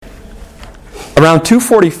Around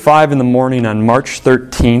 2:45 in the morning on March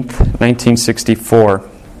 13th, 1964,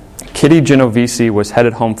 Kitty Genovese was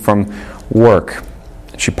headed home from work.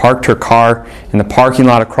 She parked her car in the parking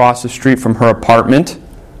lot across the street from her apartment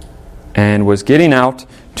and was getting out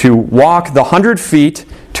to walk the 100 feet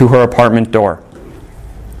to her apartment door.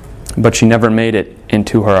 But she never made it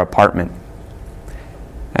into her apartment.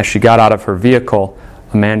 As she got out of her vehicle,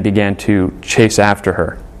 a man began to chase after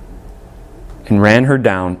her and ran her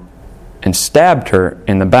down and stabbed her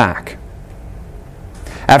in the back.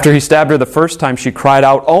 After he stabbed her the first time, she cried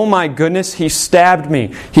out, "Oh my goodness, he stabbed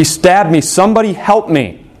me! He stabbed me! Somebody help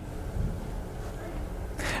me!"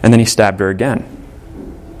 And then he stabbed her again.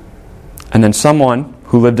 And then someone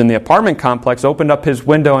who lived in the apartment complex opened up his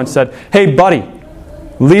window and said, "Hey buddy,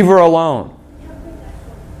 leave her alone."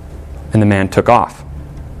 And the man took off.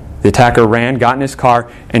 The attacker ran, got in his car,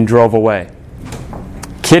 and drove away.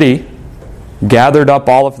 Kitty gathered up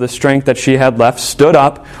all of the strength that she had left, stood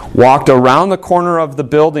up, walked around the corner of the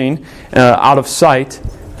building out of sight,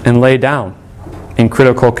 and lay down in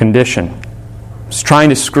critical condition. She was trying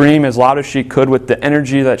to scream as loud as she could with the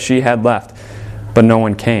energy that she had left, but no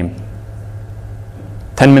one came.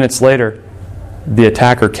 10 minutes later, the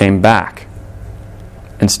attacker came back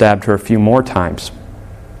and stabbed her a few more times.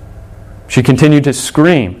 She continued to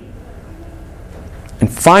scream.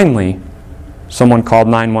 And finally, someone called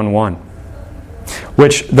 911,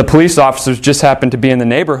 which the police officers just happened to be in the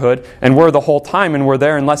neighborhood and were the whole time, and were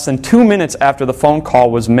there in less than 2 minutes after the phone call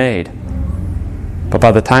was made. But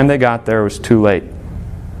by the time they got there, it was too late.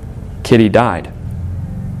 Kitty died.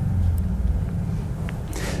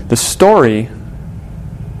 The story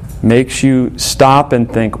makes you stop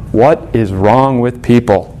and think, what is wrong with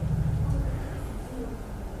people?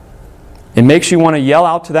 It makes you want to yell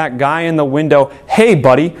out to that guy in the window, "Hey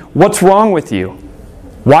buddy, what's wrong with you?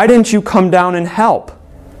 Why didn't you come down and help?"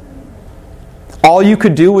 All you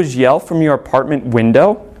could do was yell from your apartment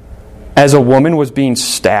window as a woman was being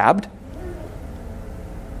stabbed.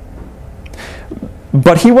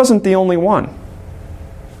 But he wasn't the only one.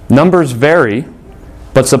 Numbers vary,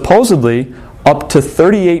 but supposedly up to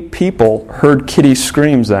 38 people heard Kitty's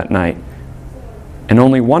screams that night, and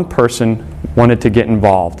only one person wanted to get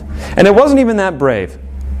involved. And it wasn't even that brave.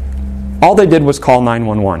 All they did was call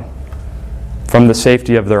 911 from the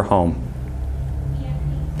safety of their home.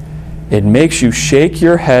 It makes you shake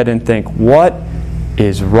your head and think, what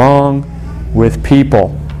is wrong with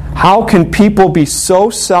people? How can people be so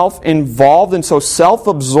self-involved and so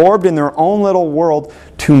self-absorbed in their own little world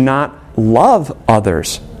to not love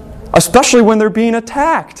others, especially when they're being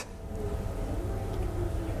attacked?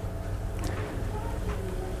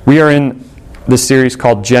 We are in this series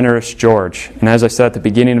called Generous George. And as I said at the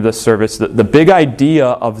beginning of the service, the big idea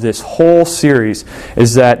of this whole series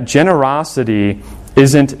is that generosity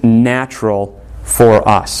isn't natural for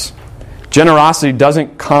us. Generosity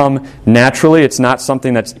doesn't come naturally. It's not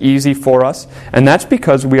something that's easy for us. And that's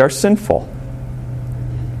because we are sinful.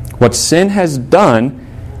 What sin has done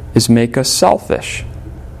is make us selfish.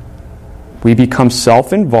 We become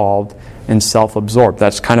self-involved and self-absorbed.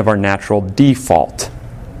 That's kind of our natural default.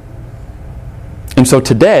 And so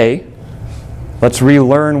today, let's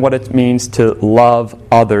relearn what it means to love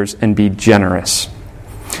others and be generous.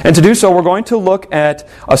 And to do so, we're going to look at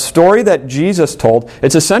a story that Jesus told.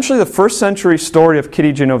 It's essentially the first century story of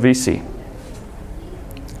Kitty Genovese.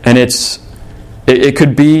 And it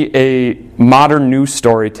could be a modern news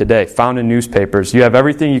story today, found in newspapers. You have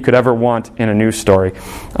everything you could ever want in a news story.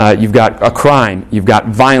 You've got a crime, you've got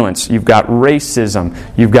violence, you've got racism,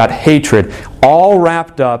 you've got hatred, all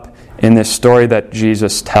wrapped up in this story that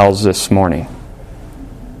Jesus tells this morning.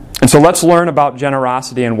 And so let's learn about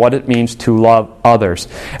generosity and what it means to love others.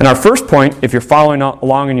 And our first point, if you're following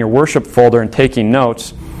along in your worship folder and taking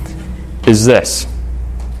notes, is this.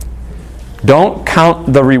 Don't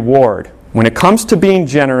count the reward. When it comes to being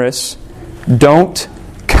generous, don't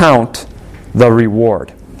count the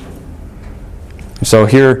reward. So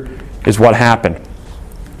here is what happened.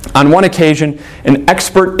 On one occasion, an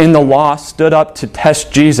expert in the law stood up to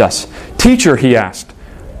test Jesus. "Teacher," he asked,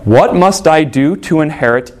 "what must I do to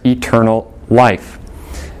inherit eternal life?"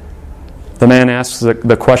 The man asks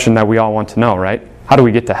the question that we all want to know, right? How do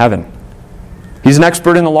we get to heaven? He's an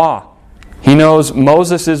expert in the law. He knows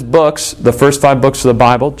Moses' books, the first 5 books of the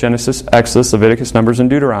Bible, Genesis, Exodus, Leviticus, Numbers, and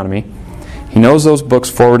Deuteronomy. He knows those books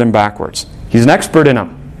forward and backwards. He's an expert in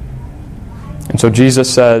them. And so Jesus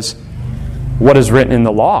says, what is written in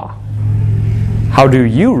the law? How do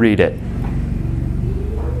you read it?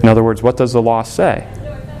 In other words, what does the law say?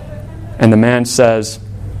 And the man says,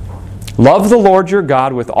 "Love the Lord your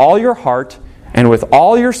God with all your heart, and with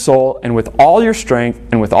all your soul, and with all your strength,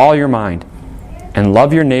 and with all your mind, and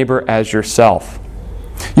love your neighbor as yourself."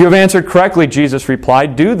 "You have answered correctly," Jesus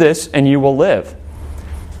replied. "Do this and you will live."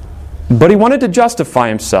 But he wanted to justify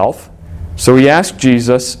himself, so he asked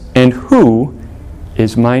Jesus, "And who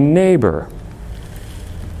is my neighbor?"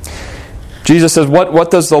 Jesus says,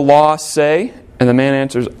 what does the law say? And the man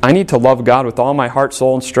answers, "I need to love God with all my heart,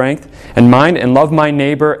 soul, and strength, and mind, and love my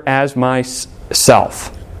neighbor as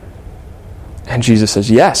myself." And Jesus says,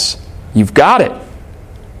 "Yes, you've got it.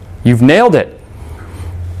 You've nailed it."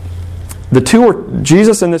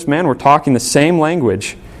 Jesus and this man were talking the same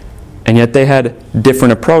language, and yet they had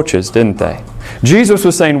different approaches, didn't they? Jesus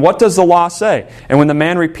was saying, "What does the law say?" And when the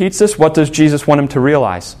man repeats this, what does Jesus want him to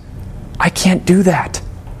realize? I can't do that.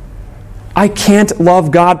 I can't love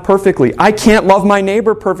God perfectly. I can't love my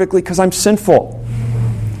neighbor perfectly because I'm sinful.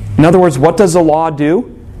 In other words, what does the law do?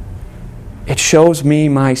 It shows me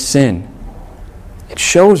my sin. It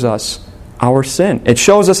shows us our sin. It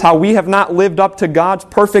shows us how we have not lived up to God's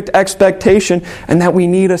perfect expectation and that we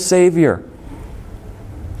need a Savior.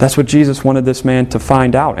 That's what Jesus wanted this man to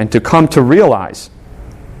find out and to come to realize.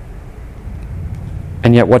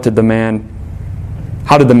 And yet how did the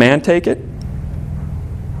man take it?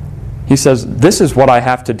 He says, "This is what I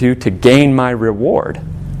have to do to gain my reward.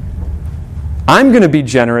 I'm going to be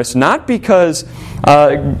generous not because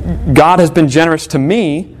God has been generous to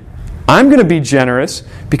me. I'm going to be generous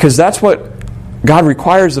because that's what God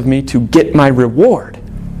requires of me to get my reward.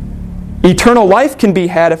 Eternal life can be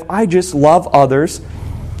had if I just love others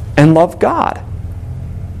and love God.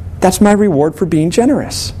 That's my reward for being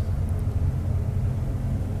generous."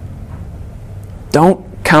 Don't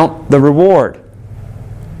count the reward.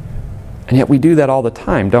 And yet we do that all the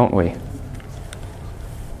time, don't we?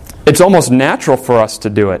 It's almost natural for us to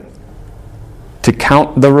do it, to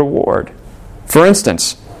count the reward. For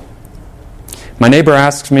instance, my neighbor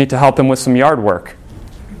asks me to help him with some yard work.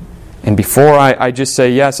 And before I just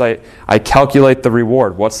say yes, I calculate the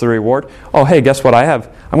reward. What's the reward? Oh, hey, guess what I have?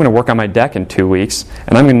 I'm going to work on my deck in 2 weeks,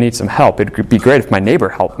 and I'm going to need some help. It would be great if my neighbor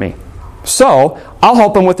helped me. So I'll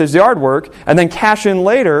help him with his yard work, and then cash in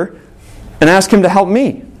later and ask him to help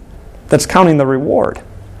me. That's counting the reward.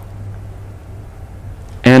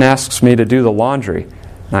 Ann asks me to do the laundry.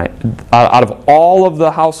 Out of all of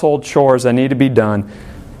the household chores that need to be done,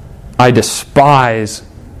 I despise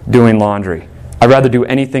doing laundry. I'd rather do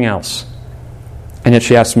anything else. And yet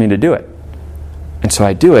she asks me to do it. And so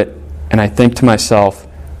I do it, and I think to myself,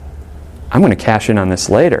 I'm going to cash in on this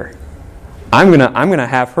later. I'm going to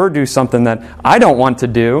have her do something that I don't want to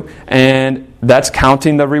do, and that's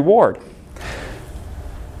counting the reward.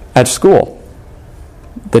 At school,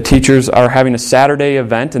 the teachers are having a Saturday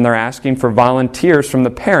event, and they're asking for volunteers from the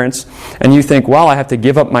parents, and you think, well, I have to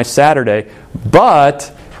give up my Saturday,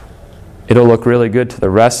 but it'll look really good to the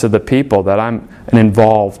rest of the people that I'm an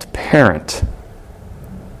involved parent.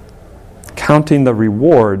 Counting the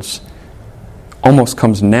rewards almost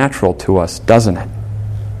comes natural to us, doesn't it?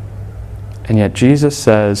 And yet Jesus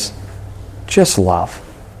says, just love.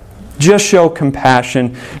 Just show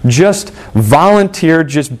compassion. Just volunteer.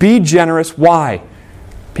 Just be generous. Why?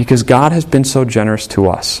 Because God has been so generous to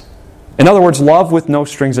us. In other words, love with no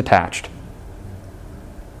strings attached.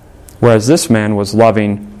 Whereas this man was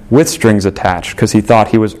loving with strings attached because he thought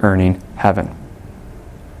he was earning heaven.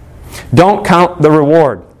 Don't count the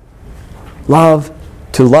reward. Love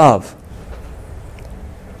to love.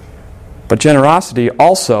 But generosity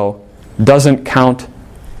also doesn't count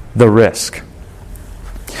the risk.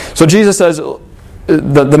 So Jesus says,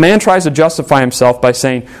 the man tries to justify himself by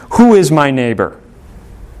saying, who is my neighbor?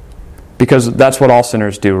 Because that's what all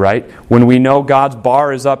sinners do, right? When we know God's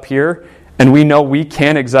bar is up here, and we know we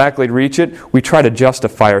can't exactly reach it, we try to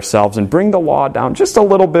justify ourselves and bring the law down just a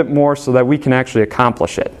little bit more so that we can actually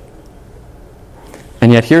accomplish it.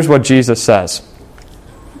 And yet here's what Jesus says.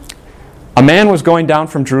 A man was going down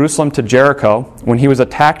from Jerusalem to Jericho when he was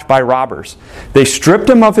attacked by robbers. They stripped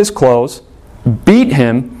him of his clothes, beat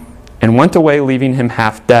him, and went away, leaving him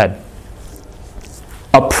half dead.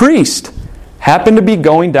 A priest happened to be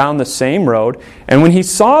going down the same road, and when he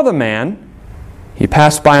saw the man, he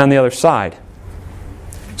passed by on the other side.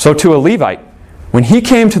 So to a Levite, when he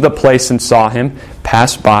came to the place and saw him,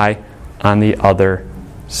 passed by on the other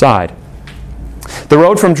side. The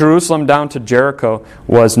road from Jerusalem down to Jericho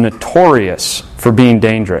was notorious for being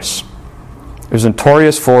dangerous. It was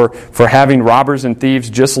notorious for having robbers and thieves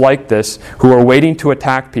just like this who were waiting to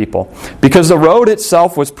attack people. Because the road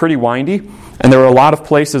itself was pretty windy, and there were a lot of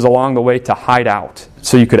places along the way to hide out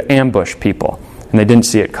so you could ambush people, and they didn't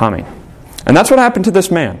see it coming. And that's what happened to this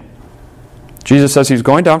man. Jesus says he's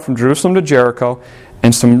going down from Jerusalem to Jericho,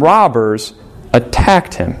 and some robbers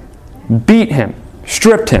attacked him, beat him,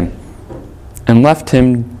 stripped him, and left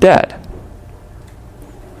him dead.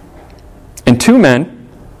 And two men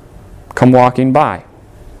come walking by,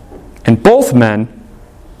 and both men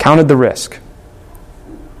counted the risk.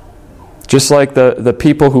 Just like the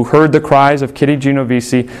people who heard the cries of Kitty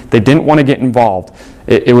Genovese, they didn't want to get involved.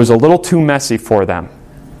 It was a little too messy for them.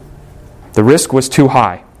 The risk was too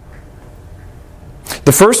high.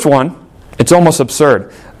 The first one, it's almost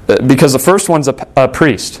absurd, because the first one's a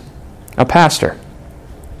priest, a pastor.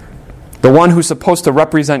 The one who's supposed to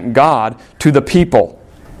represent God to the people,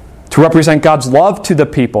 to represent God's love to the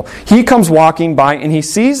people. He comes walking by and he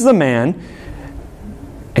sees the man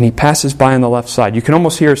and he passes by on the left side. You can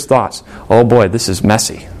almost hear his thoughts. Oh boy, this is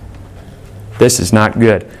messy. This is not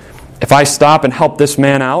good. If I stop and help this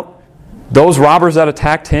man out, those robbers that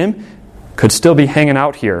attacked him could still be hanging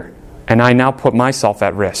out here, and I now put myself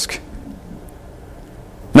at risk.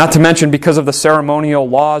 Not to mention, because of the ceremonial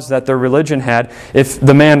laws that their religion had, if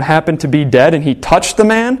the man happened to be dead and he touched the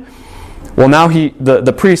man, well, now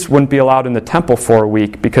the priest wouldn't be allowed in the temple for a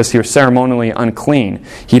week because he was ceremonially unclean.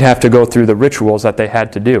 He'd have to go through the rituals that they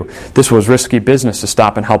had to do. This was risky business to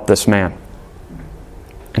stop and help this man.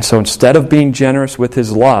 And so instead of being generous with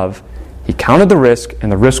his love, he counted the risk, and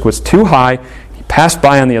the risk was too high. He passed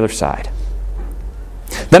by on the other side.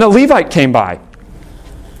 Then a Levite came by.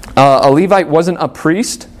 A Levite wasn't a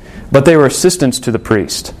priest, but they were assistants to the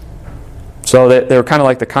priest. So they were kind of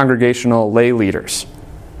like the congregational lay leaders.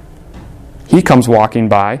 He comes walking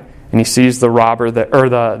by, and he sees the robber,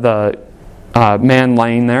 the man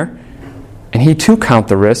laying there, and he too counted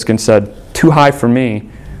the risk and said, "Too high for me,"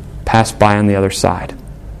 passed by on the other side.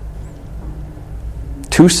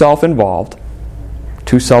 Too self-involved,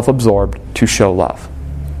 too self-absorbed to show love.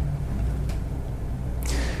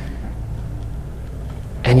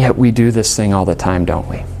 And yet we do this thing all the time, don't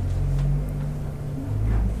we?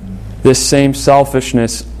 This same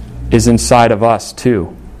selfishness is inside of us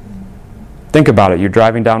too. Think about it. You're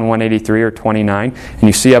driving down 183 or 29, and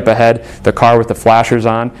you see up ahead the car with the flashers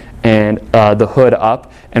on and the hood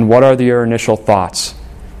up, and what are your initial thoughts?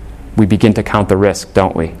 We begin to count the risk,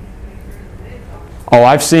 don't we? Oh,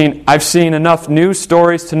 I've seen enough news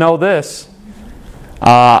stories to know this.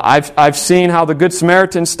 I've seen how the Good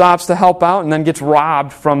Samaritan stops to help out and then gets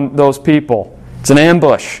robbed from those people. It's an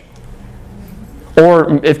ambush.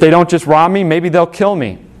 Or if they don't just rob me, maybe they'll kill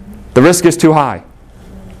me. The risk is too high.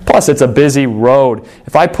 Plus, it's a busy road.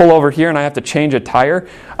 If I pull over here and I have to change a tire,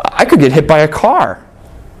 I could get hit by a car.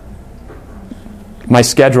 My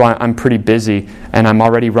schedule, I'm pretty busy, and I'm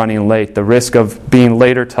already running late. The risk of being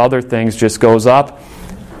later to other things just goes up.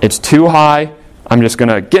 It's too high. I'm just going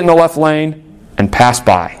to get in the left lane and pass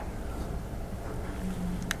by.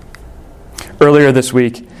 Earlier this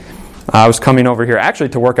week, I was coming over here actually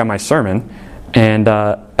to work on my sermon, and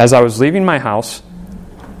as I was leaving my house,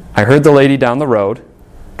 I heard the lady down the road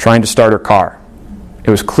trying to start her car. It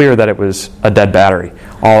was clear that it was a dead battery.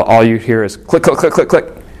 All you hear is click, click, click, click, click,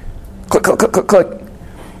 click, click, click, click, click.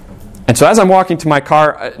 And so as I'm walking to my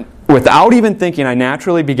car, without even thinking, I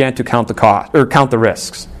naturally began to count the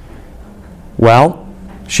risks. Well,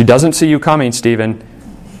 she doesn't see you coming, Stephen.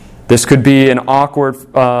 This could be an awkward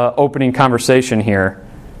opening conversation here.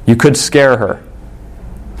 You could scare her.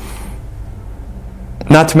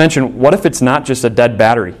 Not to mention, what if it's not just a dead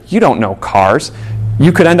battery? You don't know cars.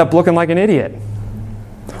 You could end up looking like an idiot.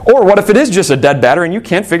 Or what if it is just a dead battery and you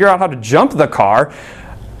can't figure out how to jump the car?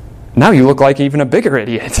 Now you look like even a bigger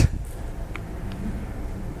idiot.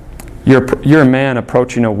 You're a man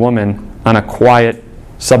approaching a woman on a quiet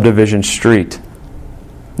subdivision street.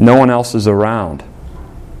 No one else is around.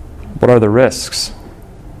 What are the risks?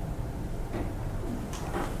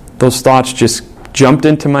 Those thoughts just jumped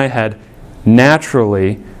into my head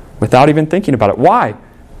naturally without even thinking about it. Why?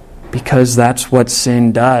 Because that's what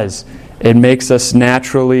sin does. It makes us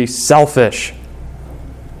naturally selfish.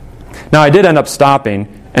 Now, I did end up stopping,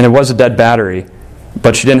 and it was a dead battery,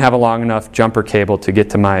 but she didn't have a long enough jumper cable to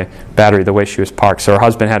get to my battery the way she was parked. So her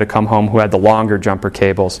husband had to come home who had the longer jumper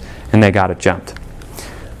cables, and they got it jumped.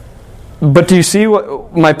 But do you see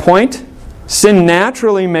my point? Sin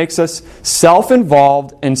naturally makes us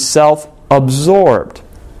self-involved and self-absorbed.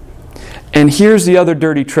 And here's the other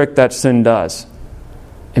dirty trick that sin does.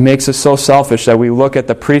 It makes us so selfish that we look at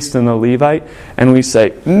the priest and the Levite and we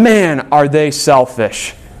say, man, are they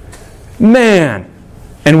selfish? Man.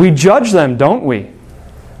 And we judge them, don't we?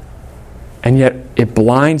 And yet it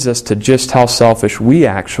blinds us to just how selfish we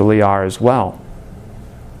actually are as well.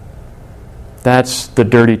 That's the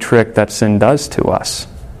dirty trick that sin does to us.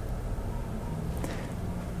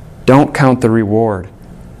 Don't count the reward.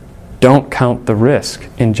 Don't count the risk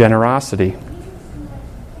in generosity.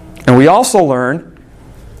 And we also learn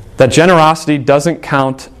that generosity doesn't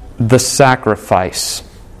count the sacrifice.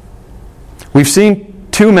 We've seen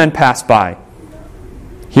 2 men pass by.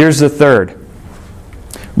 Here's the third.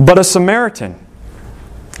 But a Samaritan,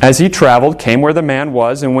 as he traveled, came where the man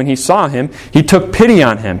was, and when he saw him, he took pity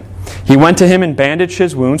on him. He went to him and bandaged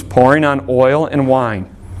his wounds, pouring on oil and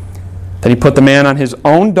wine. Then he put the man on his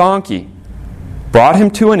own donkey, brought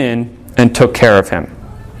him to an inn, and took care of him.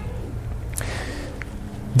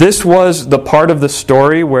 This was the part of the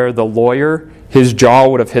story where the lawyer, his jaw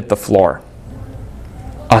would have hit the floor.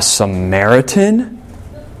 A Samaritan?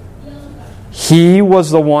 He was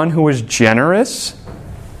the one who was generous?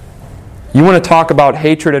 You want to talk about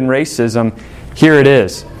hatred and racism? Here it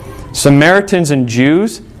is. Samaritans and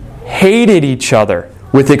Jews hated each other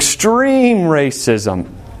with extreme racism.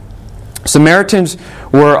 Samaritans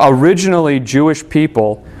were originally Jewish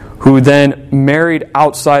people who then married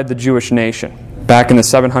outside the Jewish nation back in the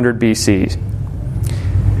 700 BC.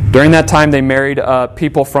 During that time, they married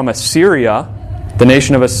people from Assyria, the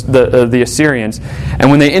nation of the Assyrians, and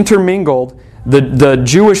when they intermingled, the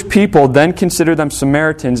Jewish people then considered them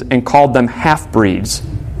Samaritans and called them half-breeds.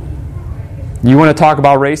 You want to talk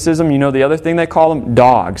about racism? You know the other thing they call them?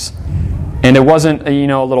 Dogs. And it wasn't a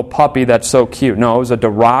little puppy that's so cute. No, it was a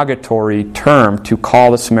derogatory term to call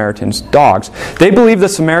the Samaritans dogs. They believed the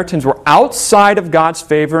Samaritans were outside of God's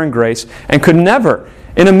favor and grace and could never,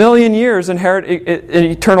 in a million years, inherit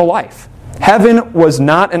eternal life. Heaven was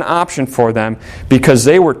not an option for them because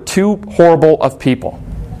they were too horrible of people.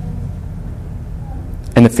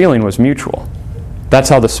 And the feeling was mutual. That's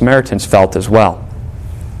how the Samaritans felt as well.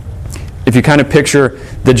 If you kind of picture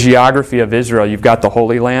the geography of Israel, you've got the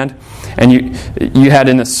Holy Land, and you had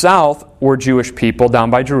in the south were Jewish people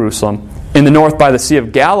down by Jerusalem. In the north by the Sea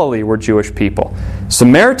of Galilee were Jewish people.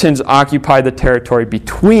 Samaritans occupied the territory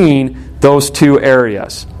between those 2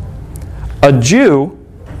 areas. A Jew,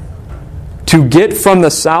 to get from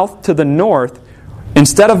the south to the north,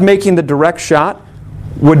 instead of making the direct shot,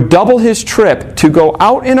 would double his trip to go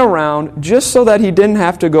out and around just so that he didn't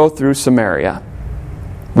have to go through Samaria,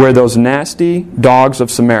 where those nasty dogs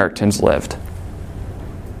of Samaritans lived.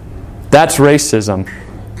 That's racism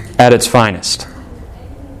at its finest.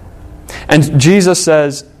 And Jesus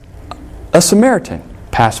says, a Samaritan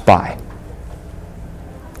passed by.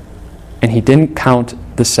 And he didn't count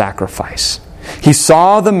the sacrifice. He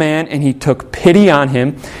saw the man and he took pity on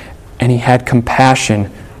him, and he had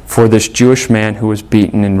compassion for this Jewish man who was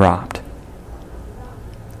beaten and robbed.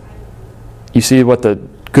 You see what the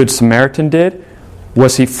Good Samaritan did?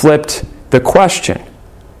 Was he flipped the question.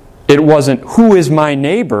 It wasn't, who is my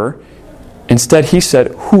neighbor? Instead, he said,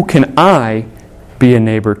 who can I be a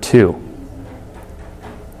neighbor to?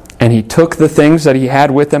 And he took the things that he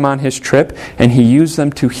had with him on his trip, and he used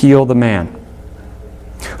them to heal the man.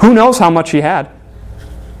 Who knows how much he had?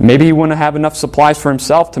 Maybe he wouldn't have enough supplies for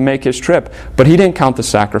himself to make his trip, but he didn't count the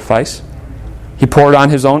sacrifice. He poured on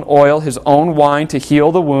his own oil, his own wine to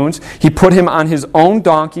heal the wounds. He put him on his own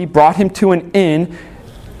donkey, brought him to an inn,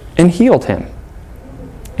 and healed him.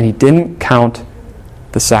 And he didn't count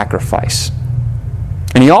the sacrifice.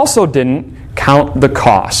 And he also didn't count the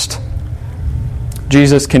cost.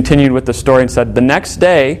 Jesus continued with the story and said, the next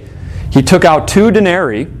day he took out 2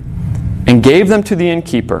 denarii and gave them to the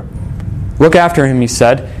innkeeper. Look after him, he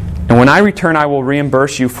said, and when I return I will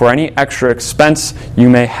reimburse you for any extra expense you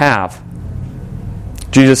may have.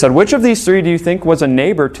 Jesus said, which of these 3 do you think was a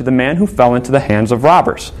neighbor to the man who fell into the hands of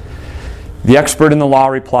robbers? The expert in the law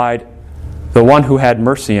replied, the one who had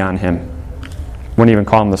mercy on him. Wouldn't even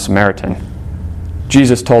call him the Samaritan.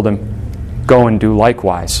 Jesus told him, go and do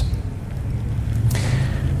likewise.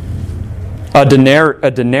 A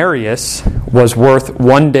denarius was worth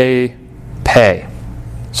 1 day pay.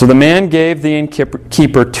 So the man gave the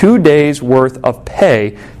innkeeper 2 days' worth of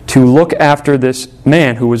pay to look after this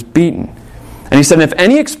man who was beaten. And he said, if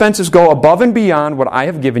any expenses go above and beyond what I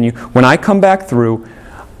have given you, when I come back through,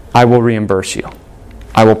 I will reimburse you.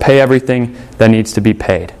 I will pay everything that needs to be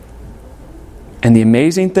paid. And the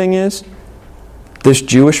amazing thing is, this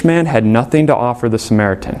Jewish man had nothing to offer the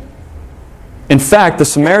Samaritan. In fact, the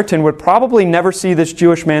Samaritan would probably never see this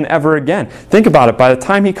Jewish man ever again. Think about it. By the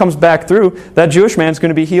time he comes back through, that Jewish man's going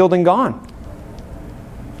to be healed and gone.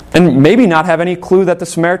 And maybe not have any clue that the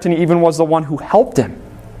Samaritan even was the one who helped him.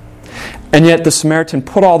 And yet the Samaritan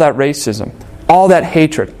put all that racism, all that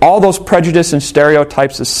hatred, all those prejudice and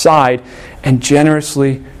stereotypes aside and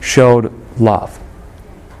generously showed love.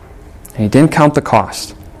 And he didn't count the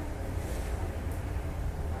cost.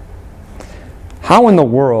 How in the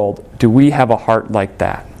world do we have a heart like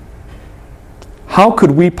that? How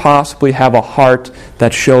could we possibly have a heart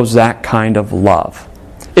that shows that kind of love?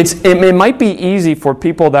 It might be easy for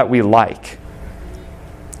people that we like.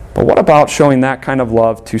 But what about showing that kind of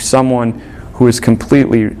love to someone who is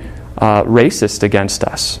completely racist against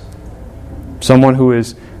us? Someone who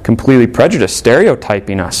is completely prejudiced,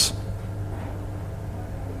 stereotyping us?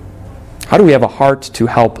 How do we have a heart to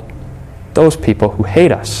help those people who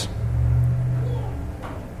hate us?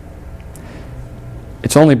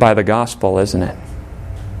 It's only by the gospel, isn't it?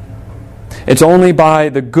 It's only by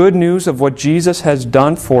the good news of what Jesus has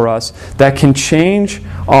done for us that can change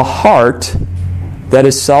a heart that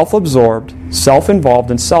is self-absorbed, self-involved,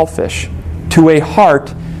 and selfish to a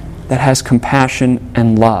heart that has compassion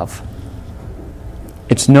and love.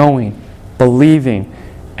 It's knowing, believing,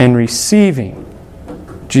 and receiving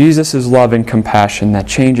Jesus' love and compassion that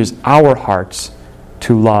changes our hearts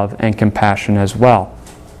to love and compassion as well.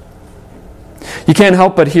 You can't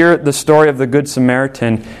help but hear the story of the Good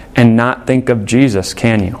Samaritan and not think of Jesus,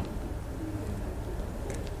 can you?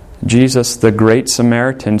 Jesus, the Great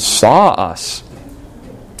Samaritan, saw us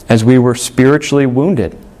as we were spiritually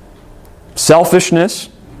wounded. Selfishness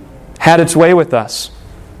had its way with us,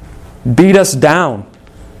 beat us down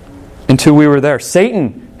until we were there.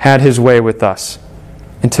 Satan had his way with us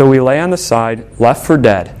until we lay on the side, left for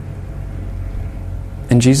dead.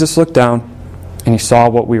 And Jesus looked down and He saw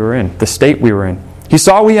what we were in, the state we were in. He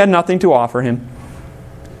saw we had nothing to offer Him.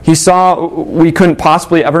 He saw we couldn't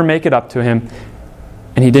possibly ever make it up to Him.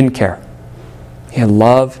 And He didn't care. He had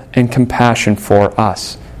love and compassion for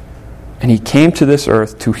us. And He came to this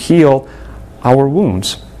earth to heal our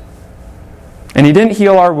wounds. And He didn't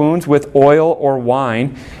heal our wounds with oil or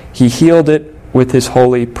wine. He healed it with His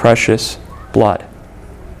holy, precious blood.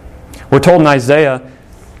 We're told in Isaiah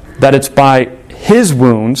that it's by His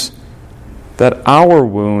wounds that our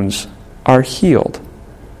wounds are healed.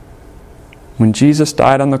 When Jesus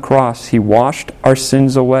died on the cross, He washed our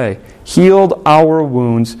sins away, healed our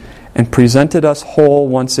wounds, and presented us whole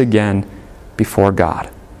once again before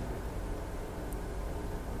God.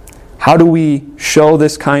 How do we show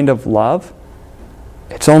this kind of love?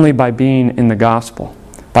 It's only by being in the gospel,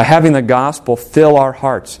 by having the gospel fill our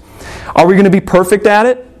hearts. Are we going to be perfect at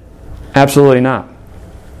it? Absolutely not.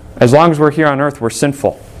 As long as we're here on earth, we're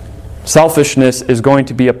sinful. Selfishness is going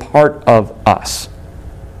to be a part of us.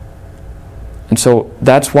 And so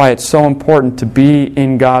that's why it's so important to be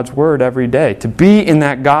in God's Word every day, to be in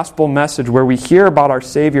that gospel message where we hear about our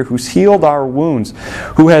Savior who's healed our wounds,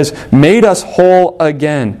 who has made us whole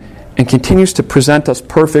again, and continues to present us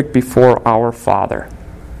perfect before our Father.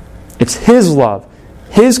 It's His love,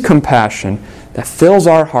 His compassion that fills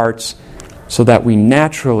our hearts so that we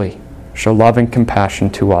naturally show love and compassion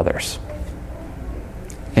to others.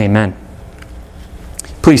 Amen.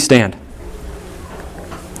 Please stand.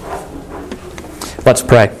 Let's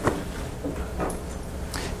pray.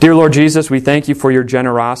 Dear Lord Jesus, we thank You for Your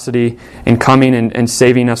generosity in coming and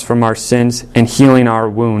saving us from our sins and healing our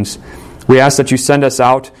wounds. We ask that You send us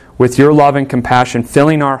out with Your love and compassion,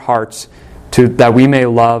 filling our hearts that we may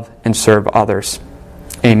love and serve others.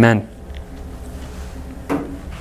 Amen.